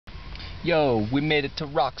Yo, we made it to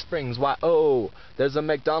Rock Springs. Why, oh, there's a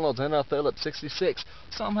McDonald's and a Phillips 66.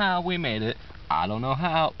 Somehow we made it. I don't know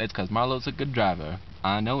how. It's 'cause Marlo's a good driver.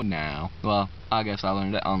 I know now. Well, I guess I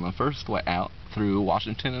learned it on the first way out through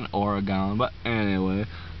Washington and Oregon. But anyway,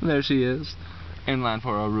 there she is. In line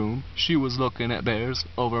for a room. She was looking at bears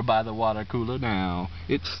over by the water cooler now.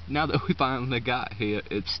 Now that we finally got here,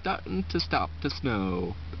 it's starting to stop to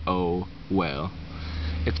snow. Oh, well.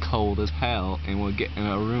 It's cold as hell, and we're getting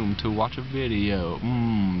a room to watch a video.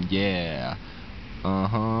 Yeah.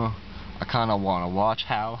 I kinda wanna watch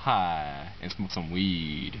How High and smoke some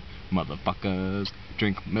weed. Motherfuckers,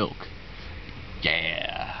 drink milk.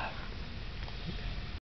 Yeah.